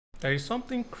There is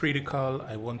something critical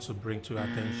I want to bring to your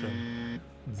attention.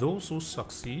 Those who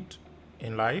succeed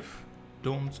in life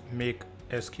don't make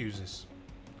excuses.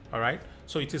 All right.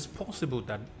 So it is possible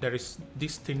that there is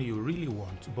this thing you really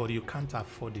want, but you can't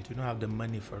afford it. You don't have the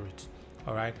money for it.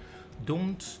 All right.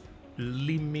 Don't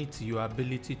limit your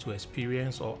ability to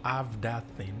experience or have that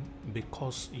thing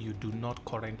because you do not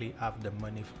currently have the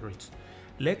money for it.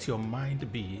 Let your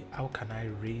mind be, how can I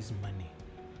raise money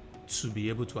to be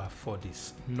able to afford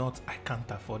this? Not, I can't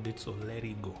afford it, so let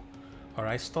it go. All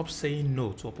right, stop saying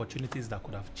no to opportunities that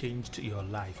could have changed your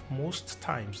life. Most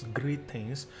times, great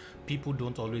things, people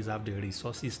don't always have the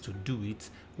resources to do it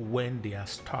when they are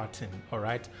starting. All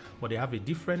right, but they have a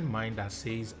different mind that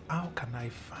says, how can I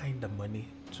find the money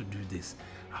to do this?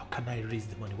 How can I raise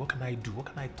the money? What can I do? What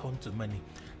can I turn to money?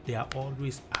 They are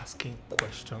always asking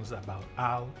questions about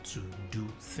how to do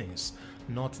things,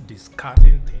 not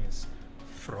discarding things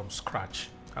from scratch.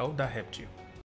 I hope that helped you.